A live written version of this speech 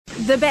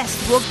The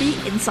best rugby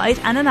insight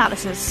and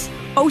analysis.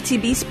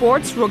 OTB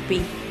Sports Rugby.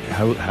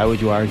 How would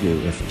you argue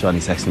if Johnny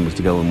Sexton was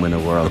to go and win a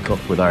World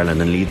Cup with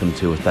Ireland and lead them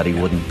to it that he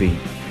wouldn't be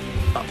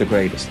the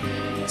greatest?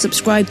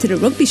 Subscribe to the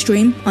Rugby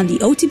Stream on the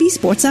OTB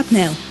Sports app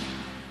now.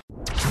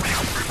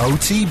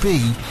 OTB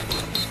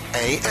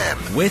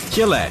AM. With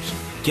Gillette.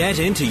 Get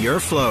into your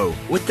flow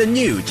with the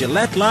new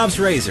Gillette Labs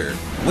Razor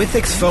with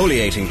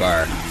exfoliating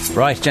bar.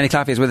 Right, Jenny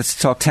Claffey is with us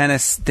to talk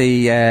tennis.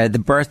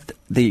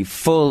 The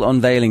full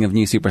unveiling of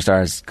new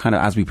superstars, kind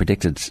of as we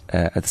predicted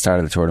at the start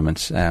of the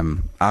tournament.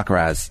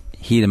 Alcaraz,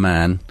 he the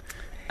man,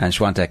 and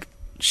Swiatek,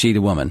 she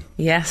the woman.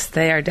 Yes,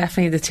 they are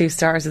definitely the two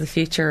stars of the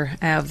future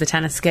of the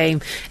tennis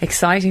game.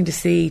 Exciting to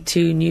see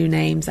two new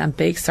names and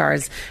big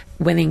stars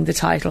winning the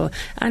title,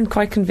 and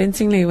quite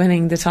convincingly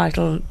winning the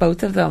title,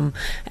 both of them.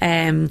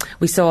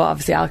 We saw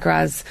obviously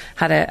Alcaraz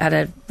had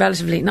a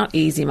relatively not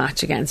easy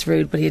match against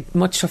Ruud, but he had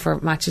much tougher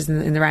matches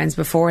in the rounds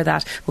before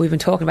that. But we've been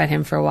talking about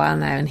him for a while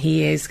now, and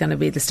he is going to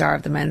be the star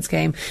of the men's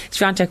game.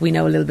 Swiatek, we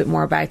know a little bit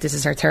more about. This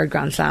is her third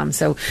Grand Slam,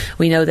 so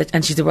we know that,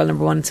 and she's the world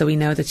number one, so we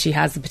know that she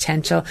has the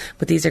potential.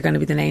 But these are going to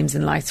be the names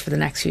and lights for the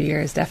next few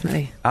years,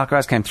 definitely.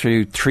 Alcaraz came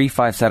through 3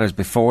 5-setters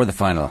before the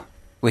final,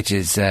 which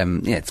is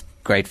it's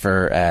great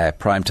for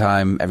prime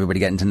time, everybody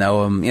getting to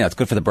know him. It's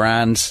good for the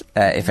brand.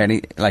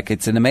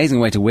 It's an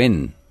amazing way to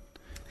win,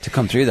 to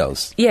come through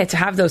those. Yeah, to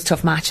have those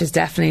tough matches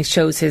definitely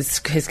shows his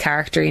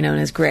character, and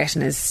his grit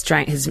and his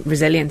strength, his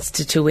resilience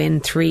to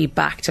win 3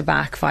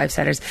 back-to-back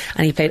 5-setters.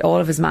 And he played all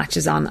of his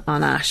matches on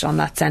Ash, on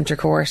that centre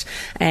court,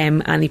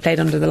 and he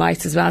played under the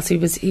lights as well. So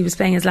he was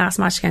playing his last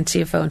match against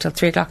TFO until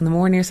 3 o'clock in the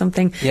morning or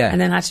something,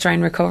 and then had to try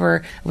and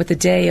recover with the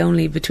day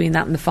only between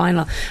that and the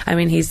final. I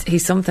mean,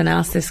 he's something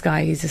else, this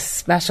guy. He's a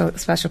special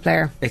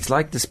player. It's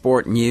like the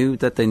sport knew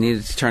that they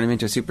needed to turn him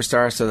into a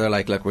superstar, so they're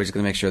like, look, we're just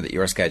going to make sure that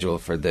your schedule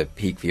for the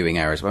peak viewing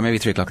hours, well, maybe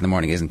 3 o'clock in the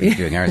morning isn't peak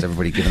viewing hours,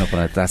 everybody giving up on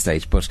it at that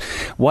stage, but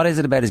what is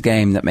it about his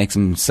game that makes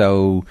him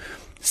so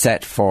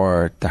set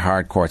for the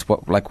hard courts?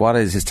 What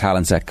is his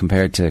talent set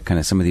compared to kind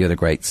of some of the other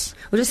greats?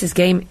 Well, just his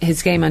game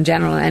in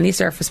general on any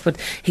surface, but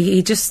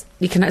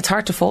it's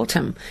hard to fault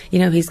him.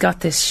 He's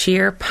got this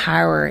sheer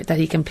power that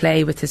he can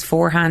play with his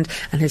forehand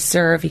and his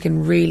serve. He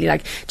can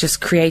really just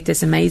create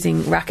this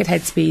amazing racket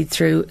head speed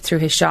through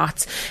his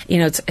shots.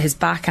 His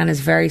backhand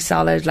is very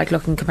solid.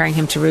 Comparing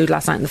him to Ruud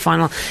last night in the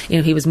final,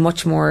 he was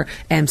much more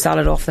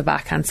solid off the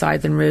backhand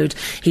side than Ruud.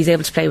 He's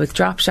able to play with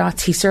drop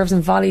shots. He serves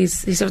in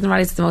volleys. He serves in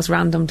volleys at the most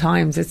random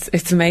times.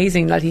 It's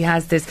amazing that he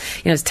has this,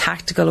 his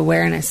tactical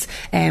awareness,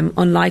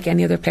 unlike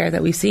any other player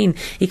that we've seen.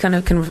 He kind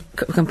of can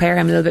compare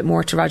him a little bit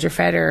more to Roger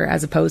Federer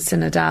as opposed to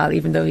Nadal,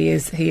 even though he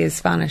is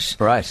Spanish.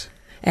 Right.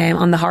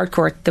 On the hard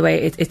court, the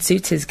way it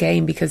suits his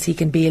game, because he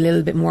can be a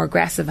little bit more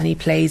aggressive, and he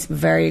plays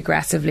very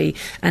aggressively,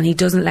 and he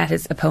doesn't let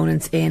his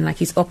opponents in.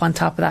 He's up on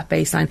top of that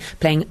baseline,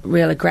 playing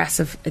real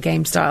aggressive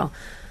game style.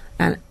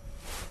 And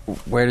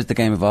where does the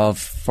game evolve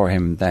for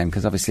him then?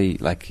 Because obviously,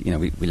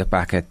 we look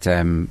back at the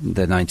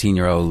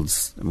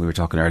 19-year-olds. We were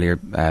talking earlier.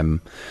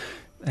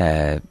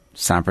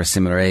 Sampras,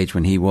 similar age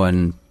when he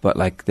won, but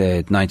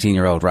the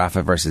 19-year-old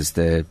Rafa versus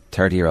the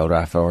 30-year-old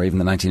Rafa, or even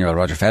the 19-year-old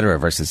Roger Federer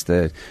versus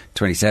the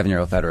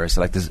 27-year-old Federer.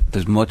 So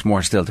there's much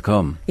more still to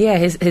come. Yeah,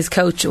 his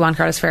coach Juan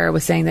Carlos Ferrer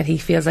was saying that he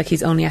feels like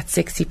he's only at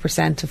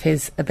 60% of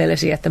his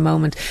ability at the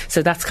moment.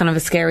 So that's kind of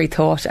a scary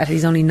thought.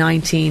 He's only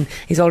 19.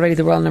 He's already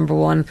the world number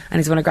one, and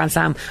he's won a Grand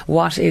Slam.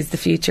 What is the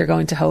future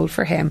going to hold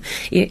for him?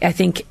 I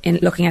think in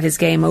looking at his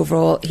game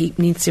overall, he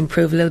needs to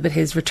improve a little bit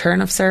his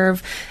return of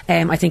serve.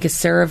 I think his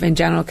serve in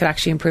general could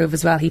actually improve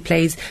as well. He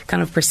plays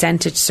kind of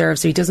percentage serve,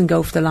 so he doesn't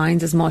go for the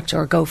lines as much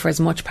or go for as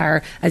much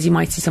power as you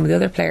might see some of the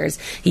other players.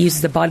 He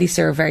uses the body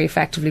serve very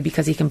effectively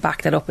because he can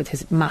back that up with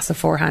his massive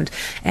forehand.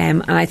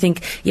 And I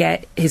think,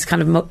 his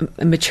kind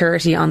of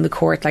maturity on the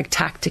court,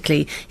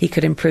 tactically, he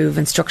could improve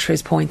and structure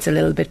his points a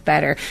little bit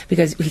better,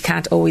 because he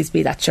can't always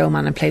be that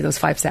showman and play those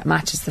 5-set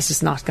matches. That's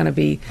just not going to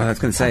be. Well, I was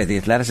going to say, the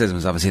athleticism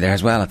is obviously there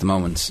as well at the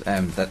moment,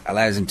 that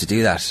allows him to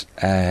do that.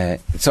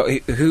 So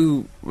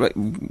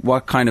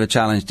what kind of a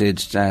challenge did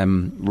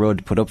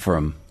Ruud put up for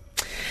him?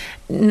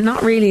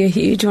 Not really a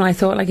huge one. I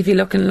thought, if you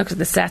look at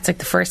the sets,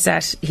 the first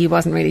set, he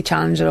wasn't really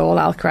challenged at all,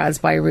 Alcaraz,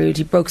 by Ruud.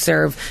 He broke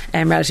serve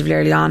relatively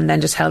early on,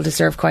 then just held his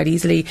serve quite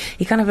easily.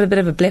 He kind of had a bit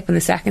of a blip in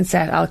the second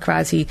set,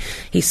 Alcaraz.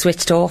 He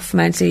switched off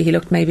mentally. He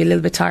looked maybe a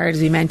little bit tired,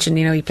 as we mentioned.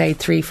 He played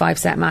 3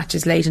 5-set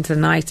matches late into the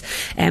night,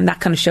 and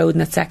that kind of showed in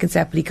that second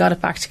set, but he got it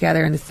back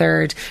together in the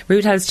third.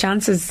 Ruud had his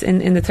chances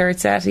in the third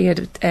set. He had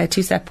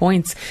 2-set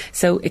points,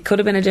 so it could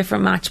have been a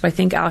different match, but I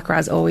think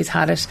Alcaraz always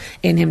had it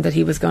in him that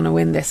he was going to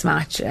win this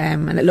match,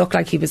 and it looked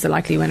like he was the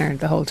likely winner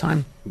the whole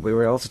time. We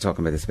were also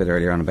talking about this a bit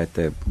earlier on about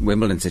the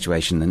Wimbledon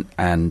situation,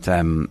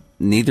 and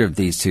neither of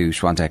these two,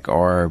 Swiatek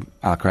or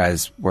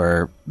Alcaraz,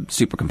 were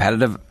super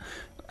competitive.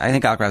 I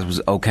think Alcaraz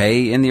was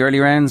okay in the early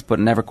rounds, but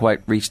never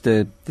quite reached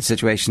the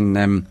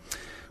situation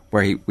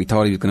where we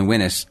thought he was going to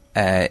win it.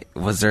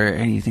 Was there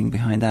anything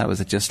behind that? Was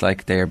it just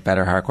like they're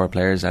better hardcore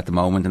players at the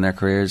moment in their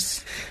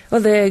careers?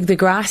 Well, the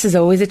grass is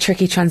always a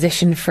tricky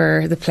transition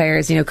for the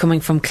players. Coming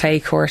from clay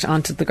court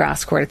onto the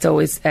grass court, it's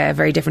always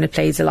very different. It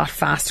plays a lot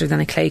faster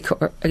than a clay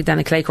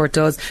court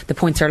does. The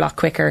points are a lot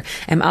quicker.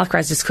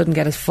 Alcaraz just couldn't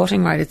get his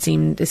footing right. It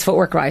seemed his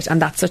footwork right,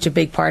 and that's such a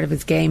big part of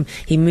his game.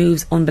 He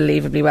moves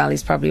unbelievably well.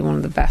 He's probably one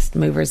of the best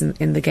movers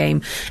in the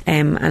game.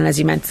 And as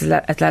you mentioned,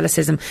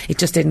 athleticism, it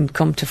just didn't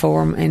come to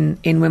form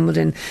in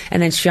Wimbledon.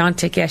 And then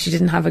Swiatek, she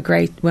didn't have a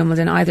great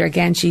Wimbledon either.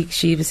 Again,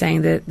 she was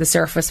saying that the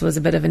surface was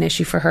a bit of an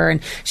issue for her,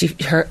 and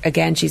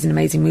again, she's an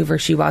amazing mover.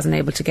 She wasn't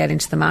able to get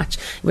into the match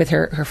with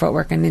her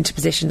footwork and into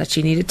position that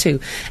she needed to.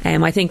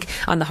 I think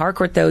on the hard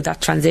court, though,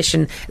 that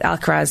transition,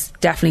 Alcaraz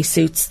definitely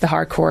suits the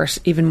hard court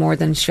even more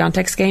than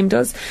Swiatek's game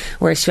does,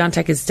 whereas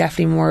Swiatek is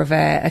definitely more of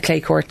a clay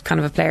court kind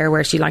of a player,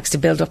 where she likes to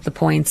build up the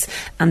points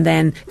and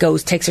then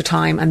takes her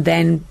time and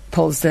then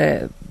pulls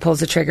the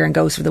trigger and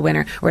goes for the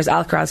winner, whereas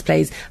Alcaraz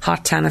plays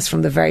hot tennis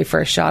from the very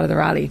first shot of the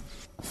rally.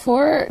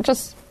 For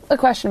just a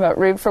question about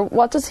Rube, for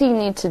what does he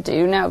need to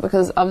do now?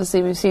 Because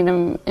obviously we've seen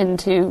him in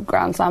 2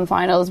 Grand Slam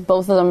finals,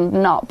 both of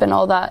them not been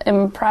all that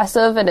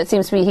impressive, and it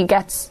seems to me he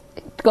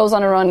goes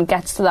on a run,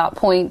 gets to that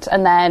point,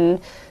 and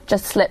then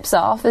just slips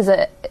off. Is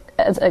it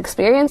an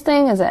experience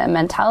thing? Is it a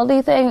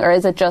mentality thing? Or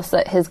is it just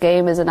that his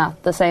game isn't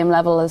at the same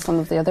level as some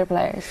of the other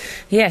players?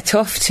 Yeah,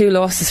 tough 2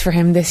 losses for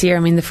him this year. I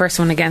mean, the first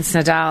one against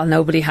Nadal,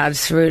 nobody had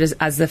Ruud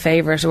as the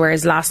favourite,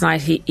 whereas last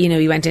night he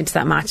went into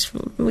that match,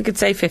 we could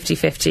say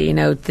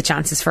 50-50, the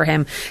chances for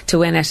him to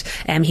win it.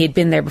 He had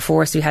been there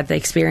before, so he had the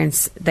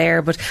experience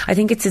there, but I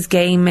think it's his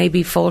game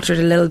maybe faltered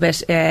a little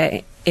bit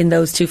in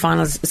those 2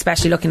 finals,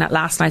 especially looking at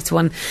last night's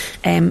one.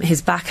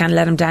 His backhand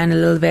let him down a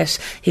little bit.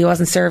 He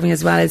wasn't serving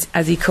as well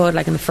as he could.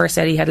 Like in the first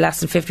set, he had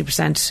less than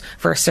 50%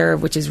 for a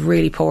serve, which is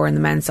really poor in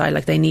the men's side.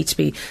 Like, they need to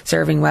be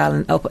serving well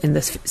and up in the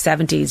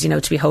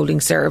 70s, to be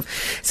holding serve.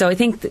 So I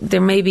think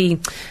there may be,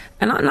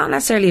 and not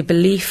necessarily a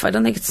belief. I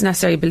don't think it's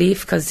necessarily a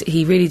belief, because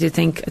he really did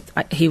think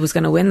he was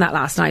going to win that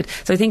last night.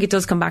 So I think it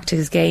does come back to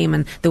his game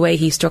and the way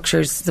he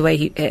structures, the way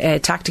he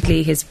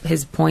tactically his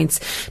points,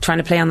 trying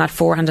to play on that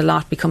forehand a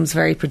lot becomes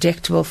very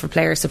predictable for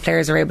players, so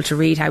players are able to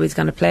read how he's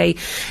going to play.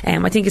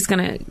 I think they're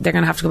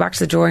going to have to go back to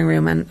the drawing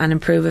room and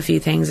improve a few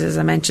things, as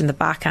I mentioned, the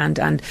backhand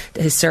and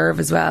his serve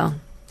as well.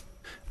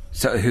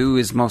 So who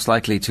is most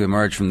likely to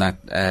emerge from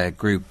that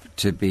group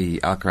to be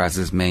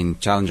Alcaraz's main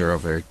challenger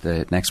over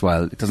the next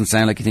while? It doesn't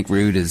sound like you think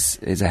Ruud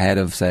is ahead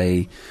of,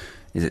 say,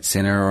 is it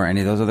Sinner or any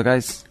of those other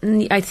guys?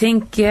 I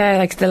think,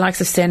 like the likes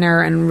of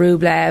Sinner and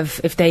Rublev,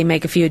 if they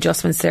make a few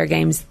adjustments to their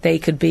games, they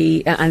could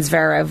be, and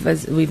Zverev,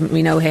 as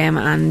we know him,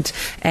 and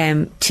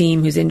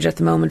Thiem, who's injured at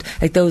the moment.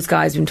 Like, those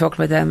guys, we've been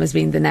talking about them as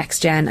being the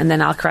next gen, and then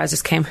Alcaraz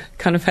just came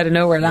kind of out of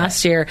nowhere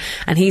last year,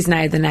 and he's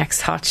now the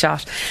next hot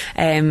shot.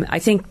 I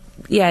think,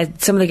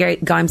 some of the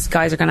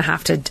guys are going to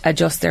have to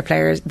adjust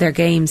their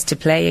games to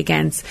play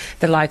against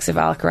the likes of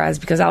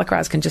Alcaraz, because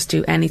Alcaraz can just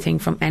do anything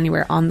from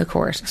anywhere on the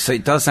court. So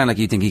it does sound like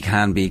you think he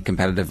can be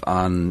competitive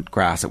on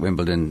grass at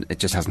Wimbledon. It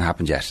just hasn't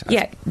happened yet.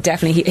 Yeah,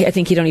 definitely. I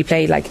think he'd only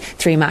played like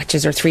 3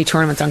 matches or 3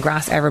 tournaments on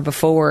grass ever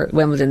before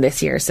Wimbledon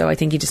this year, so I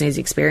think he just needs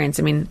experience.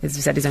 I mean, as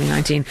you said, he's only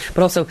 19.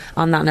 But also,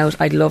 on that note,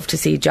 I'd love to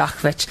see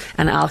Djokovic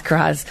and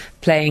Alcaraz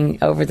playing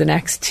over the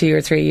next 2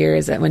 or 3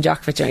 years, when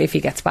Djokovic, if he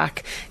gets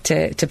back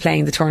to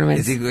playing the tournament.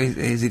 Is he going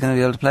to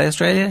be able to play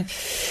Australia?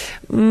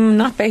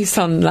 Not based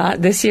on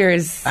that. This year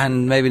is...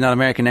 And maybe not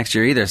America next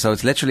year either, so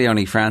it's literally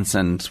only France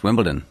and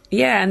Wimbledon.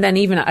 Yeah, and then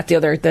even at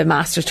the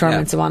Masters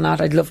tournaments and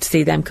whatnot, I'd love to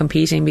see them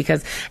competing,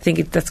 because I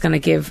think that's going to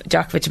give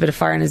Djokovic a bit of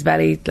fire in his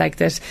belly, like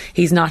that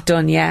he's not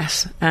done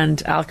yet, and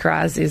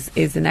Alcaraz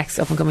is the next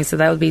up and coming, so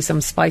there'll be some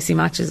spicy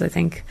matches, I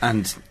think.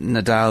 And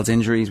Nadal's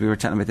injuries, we were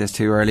chatting about this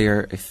too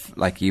earlier, if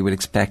like you would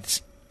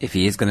expect, if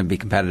he is going to be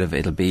competitive,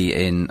 it'll be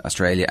in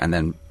Australia, and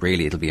then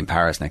really it'll be in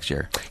Paris next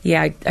year.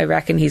 Yeah, I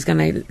reckon he's going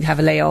to have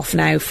a layoff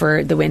now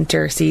for the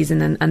winter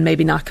season, and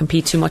maybe not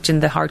compete too much in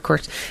the hard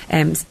court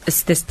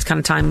this kind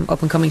of time,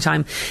 up and coming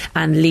time,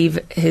 and leave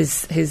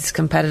his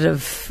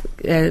competitive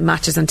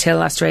matches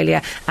until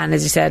Australia. And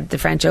as you said, the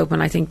French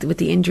Open, I think with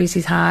the injuries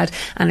he's had,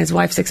 and his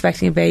wife's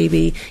expecting a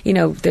baby,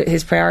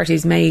 his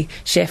priorities may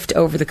shift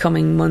over the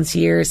coming months,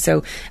 years.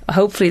 So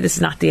hopefully this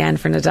is not the end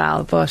for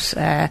Nadal,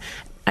 but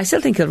I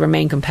still think he'll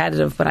remain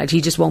competitive, but he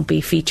just won't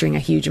be featuring a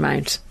huge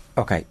amount.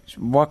 Okay,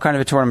 what kind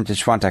of a tournament did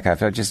Swiatek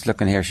have? I'm just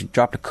looking here. She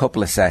dropped a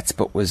couple of sets,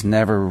 but was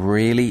never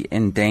really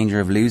in danger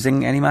of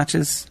losing any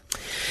matches.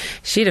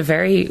 She had a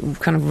very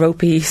kind of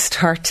ropey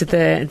start to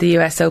the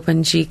US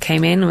Open. She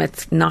came in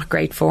with not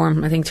great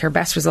form. I think her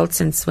best result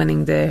since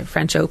winning the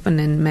French Open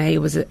in May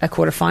was a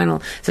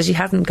quarter-final. So she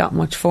hasn't got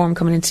much form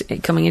coming into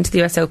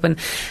the US Open,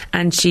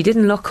 and she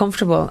didn't look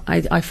comfortable,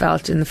 I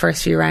felt, in the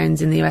first few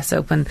rounds in the US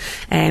Open.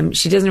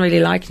 She doesn't really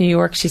like New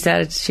York. She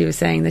was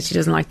saying that she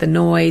doesn't like the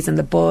noise and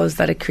the buzz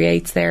that it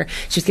creates there.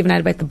 She was giving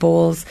out about the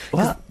balls.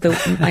 What?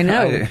 I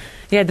know.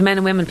 Yeah, the men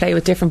and women play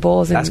with different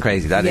balls. That's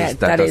crazy. That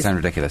does sound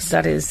ridiculous.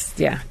 That is,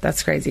 yeah,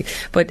 that's crazy.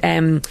 But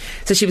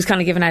so she was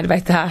kind of giving out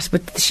about that.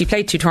 But she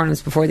played 2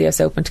 tournaments before the US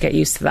Open to get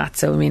used to that.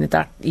 So I mean,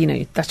 that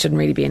shouldn't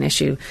really be an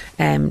issue,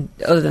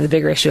 other than the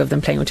bigger issue of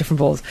them playing with different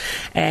balls.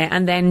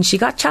 And then she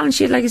got challenged.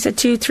 She had, like I said,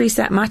 2-3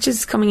 set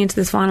matches coming into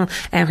this final.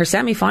 Her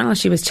semi-final,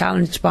 she was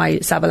challenged by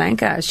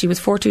Sabalenka. She was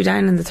 4-2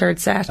 down in the 3rd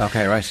set.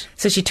 Okay, right.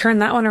 So she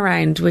turned that one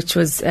around, which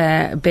was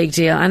a big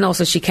deal. And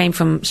also she came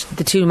from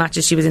the 2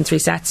 matches she was in 3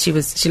 sets.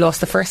 She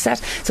lost the first set.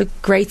 So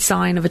great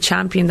sign of a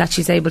champion that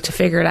she's able to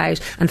figure it out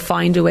and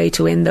find a way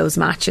to win those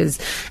matches.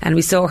 And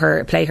we saw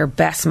her play her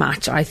best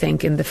match, I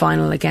think, in the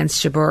final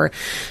against Jabeur.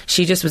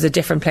 She just was a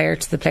different player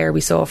to the player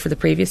we saw for the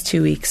previous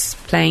 2 weeks,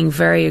 playing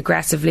very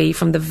aggressively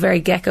from the very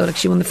get-go. Like,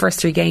 she won the first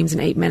 3 games in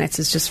 8 minutes.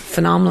 It's just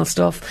phenomenal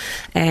stuff.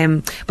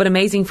 But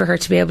amazing for her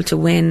to be able to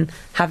win,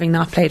 having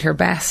not played her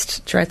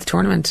best throughout the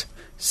tournament.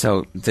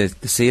 So the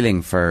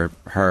ceiling for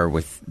her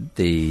with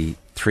the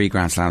 3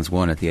 Grand Slams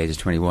won at the age of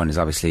 21 is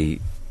obviously,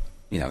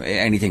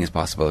 anything is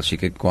possible. She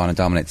could go on and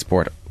dominate the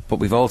sport. But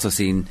we've also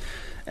seen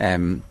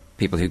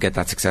people who get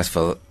that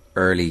successful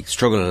early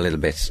struggle a little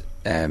bit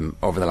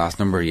over the last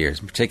number of years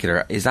in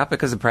particular. Is that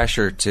because the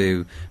pressure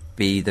to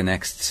be the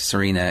next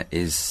Serena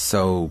is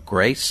so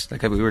great?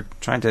 Like, we were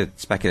trying to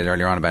speculate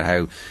earlier on about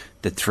how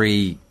the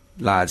 3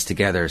 lads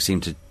together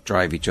seem to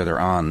drive each other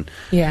on.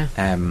 Yeah.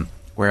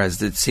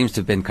 Whereas it seems to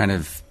have been kind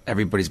of,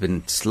 everybody's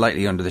been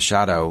slightly under the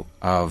shadow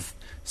of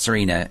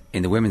Serena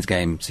in the women's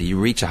game. So you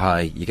reach a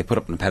high, you get put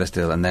up on a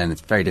pedestal, and then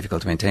it's very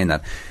difficult to maintain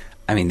that.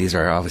 I mean, these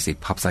are obviously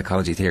pop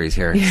psychology theories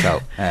here. Yeah.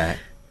 So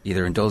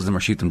either indulge them or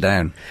shoot them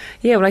down.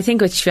 Yeah, well, I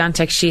think with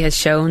Swiatek, she has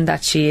shown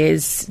that she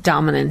is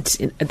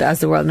dominant as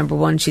the world number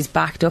 1. She's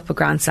backed up a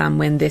Grand Slam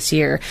win this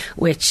year,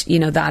 which,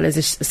 that is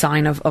a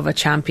sign of a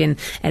champion.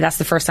 And that's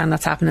the first time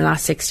that's happened in the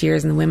last 6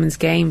 years in the women's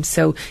game.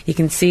 So you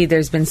can see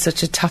there's been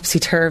such a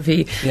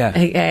topsy-turvy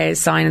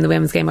sign in the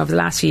women's game over the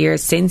last few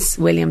years since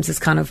Williams has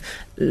kind of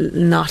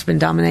not been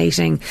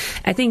dominating.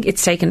 I think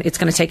it's going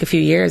to take a few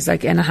years,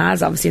 and it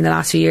has obviously in the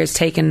last few years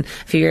taken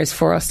a few years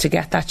for us to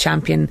get that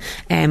champion.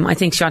 I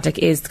think Swiatek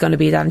is going to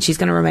be that, and she's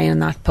going to remain in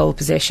that pole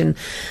position.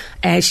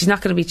 She's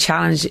not going to be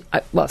challenged.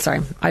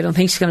 I don't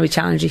think she's going to be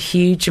challenged a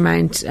huge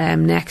amount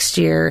next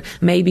year.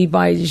 Maybe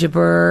by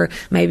Jabeur,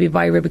 maybe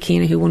by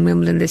Rybakina, who won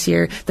Wimbledon this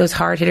year. Those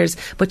hard hitters,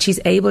 but she's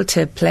able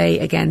to play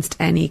against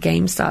any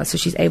game style, so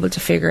she's able to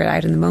figure it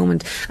out in the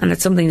moment. And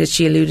it's something that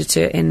she alluded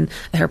to in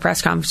her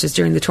press conferences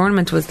during the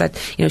tournament, was that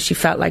she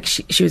felt like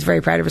she was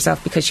very proud of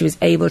herself because she was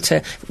able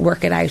to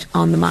work it out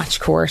on the match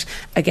court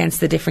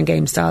against the different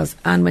game styles,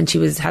 and when she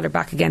had her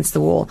back against the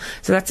wall.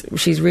 So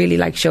she's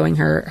really showing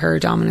her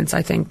dominance,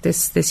 I think,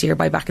 this year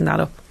by backing that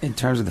up. In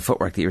terms of the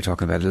footwork that you were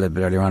talking about a little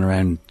bit earlier on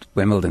around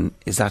Wimbledon,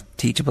 is that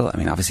teachable? I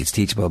mean, obviously it's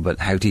teachable, but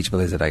how teachable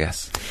is it, I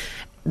guess?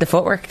 The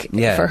footwork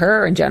for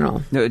her in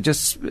general? No,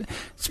 just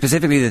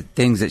specifically the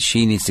things that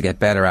she needs to get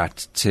better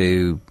at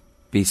to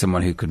be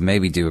someone who could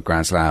maybe do a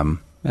Grand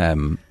Slam.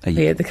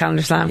 The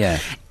Calendar Slam.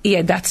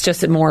 Yeah, that's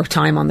just more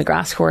time on the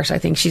grass court. I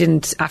think she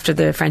didn't, after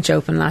the French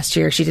Open last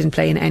year, she didn't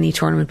play in any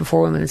tournament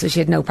before Wimbledon, so she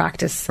had no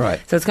practice. Right.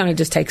 So it's going to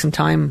just take some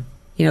time,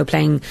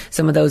 playing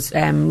some of those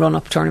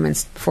run-up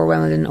tournaments before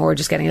Wimbledon, or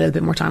just getting a little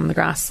bit more time on the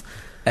grass.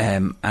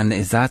 And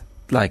is that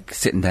like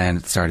sitting down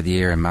at the start of the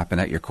year and mapping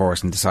out your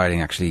course and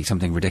deciding actually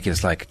something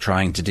ridiculous like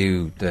trying to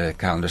do the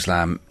Calendar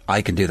Slam?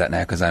 I can do that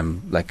now because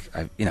I'm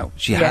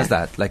she has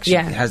that. Like, she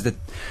has the...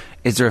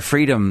 Is there a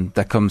freedom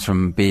that comes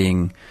from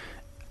being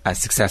as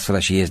successful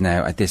as she is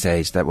now at this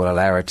age that will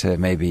allow her to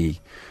maybe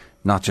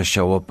not just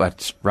show up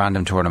at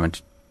random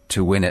tournament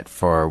to win it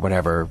for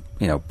whatever,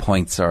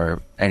 points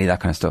or any of that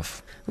kind of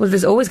stuff? Well,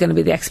 there's always going to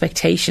be the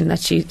expectation that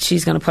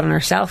she's going to put on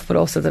herself, but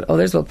also that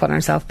others will put on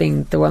herself,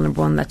 being the world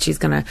number 1, that she's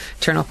going to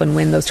turn up and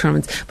win those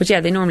tournaments. But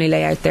they normally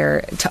lay out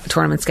their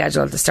tournament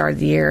schedule at the start of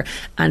the year,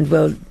 and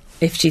will,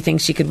 if she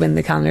thinks she could win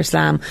the Calendar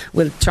Slam,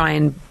 will try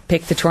and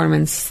pick the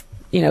tournaments,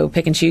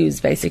 pick and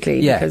choose, basically.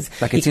 Yeah, because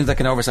it seems like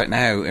an oversight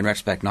now, in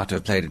retrospect, not to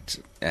have played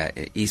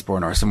at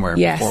Eastbourne or somewhere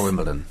before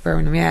Wimbledon.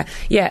 Birmingham,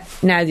 yeah.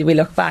 Now that we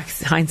look back,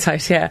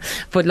 hindsight,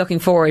 But looking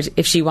forward,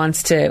 if she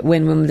wants to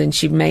win Wimbledon,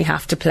 she may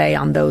have to play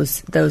on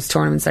those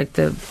tournaments, like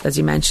as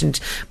you mentioned,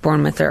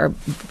 Bournemouth or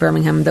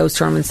Birmingham, those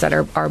tournaments that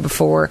are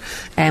before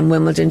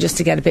Wimbledon, just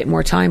to get a bit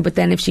more time. But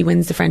then if she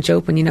wins the French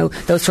Open,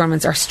 those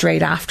tournaments are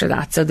straight after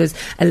that. So there's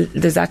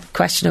that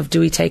question of, do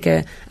we take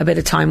a bit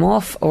of time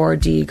off, or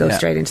do you go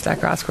straight into that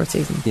grass court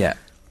season? Yeah.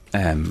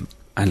 And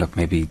look,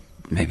 maybe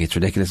it's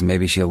ridiculous, and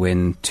maybe she'll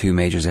win 2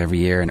 majors every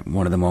year and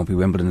one of them won't be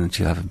Wimbledon, and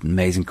she'll have an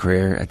amazing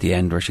career at the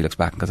end where she looks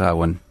back and goes, I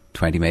won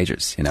 20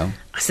 majors, I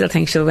still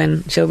think she'll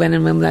win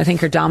in Wimbledon. I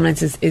think her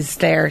dominance is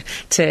there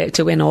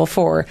to win all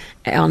 4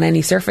 on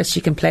any surface.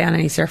 She can play on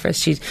any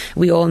surface.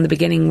 We all in the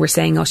beginning were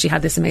saying, she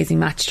had this amazing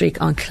match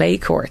streak on clay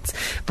courts,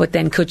 but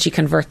then could she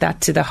convert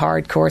that to the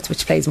hard courts,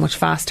 which plays much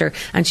faster?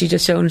 And she's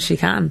just shown she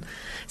can.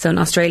 So in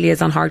Australia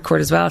is on hard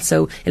court as well,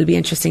 so it'll be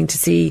interesting to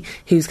see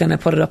who's going to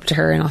put it up to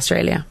her in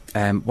Australia.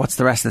 What's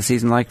the rest of the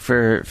season like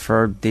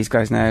for these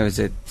guys now? Is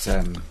it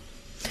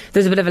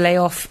There's a bit of a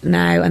layoff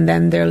now, and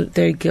then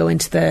they go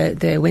into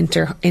the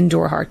winter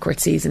indoor hardcourt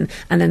season,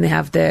 and then they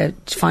have the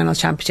final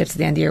championships at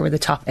the end of the year where the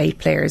top 8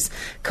 players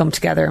come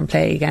together and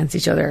play against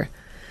each other.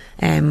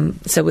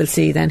 So we'll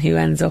see then who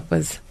ends up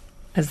as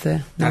the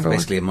number That's one.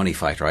 basically a money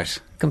fight, right?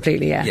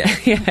 Completely, yeah.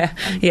 Yeah.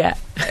 yeah.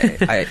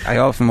 I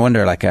often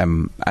wonder, like,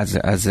 as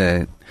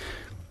an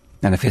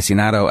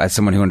aficionado, as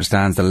someone who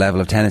understands the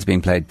level of tennis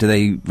being played, do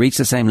they reach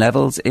the same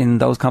levels in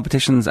those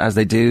competitions as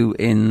they do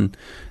in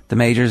the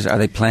majors? Are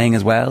they playing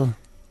as well?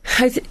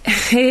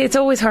 It's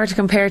always hard to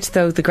compare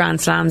to the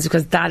Grand Slams,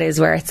 because that is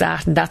where it's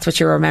at, and that's what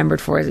you're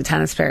remembered for as a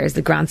tennis player, is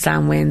the Grand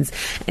Slam wins.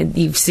 And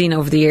you've seen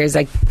over the years,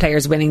 like,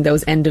 players winning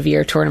those end of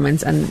year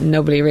tournaments, and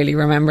nobody really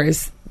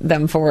remembers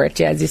them for it.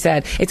 Yeah, as you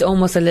said, it's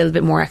almost a little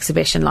bit more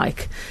exhibition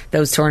like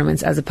those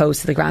tournaments, as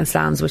opposed to the Grand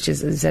Slams, which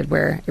is, as I said,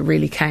 where it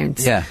really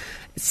counts. Yeah.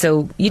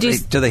 So you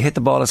do they hit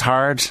the ball as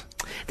hard?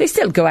 They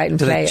still go out and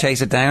do play. Do they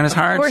chase it down as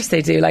hard? Of course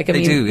they do. Like, I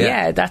mean,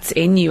 yeah, that's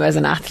in you as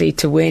an athlete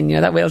to win. You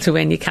know, that will to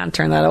win, you can't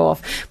turn that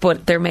off.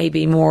 But there may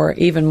be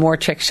even more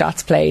trick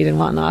shots played and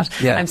whatnot.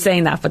 Yeah. I'm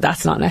saying that, but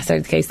that's not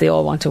necessarily the case. They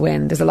all want to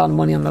win. There's a lot of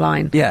money on the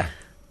line. Yeah.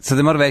 So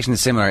the motivation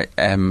is similar,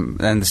 and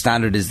the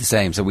standard is the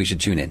same, so we should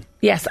tune in.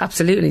 Yes,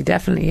 absolutely,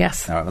 definitely,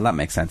 yes. All right, well, that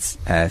makes sense.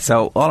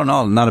 So all in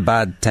all, not a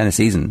bad tennis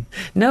season.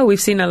 No,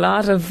 we've seen a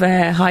lot of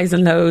highs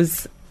and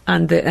lows.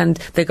 And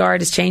the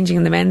guard is changing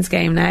in the men's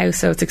game now,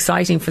 so it's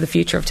exciting for the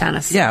future of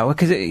tennis. Yeah, well,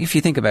 because if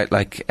you think about,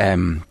 like,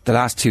 the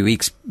last 2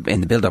 weeks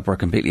in the build-up were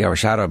completely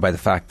overshadowed by the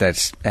fact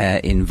that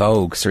in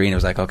Vogue, Serena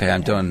was like, okay,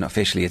 I'm done,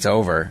 officially it's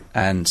over.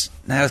 And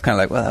now it's kind of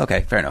like, well,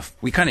 okay, fair enough.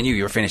 We kind of knew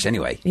you were finished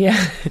anyway. Yeah,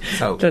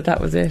 so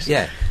that was it.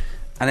 Yeah,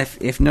 and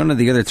if none of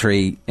the other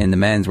 3 in the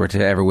men's were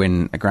to ever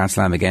win a Grand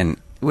Slam again,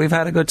 we've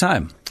had a good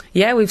time.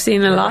 Yeah, we've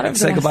seen a lot of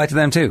say goodbye to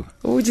them too.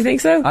 Oh, do you think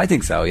so? I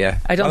think so, yeah.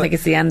 I don't think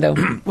it's the end, though.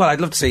 Well,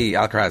 I'd love to see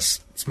Alcaraz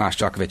smash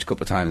Djokovic a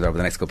couple of times over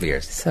the next couple of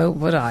years. So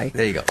would I.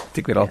 There you go. I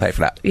think we'd all pay for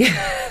that. Yeah.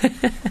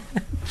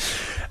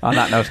 On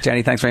that note,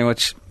 Jenny, thanks very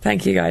much.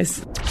 Thank you,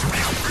 guys.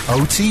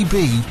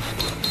 OTB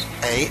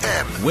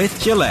AM.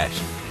 With Gillette.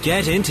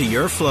 Get into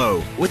your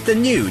flow with the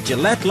new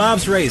Gillette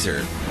Labs Razor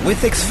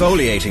with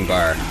exfoliating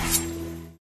bar.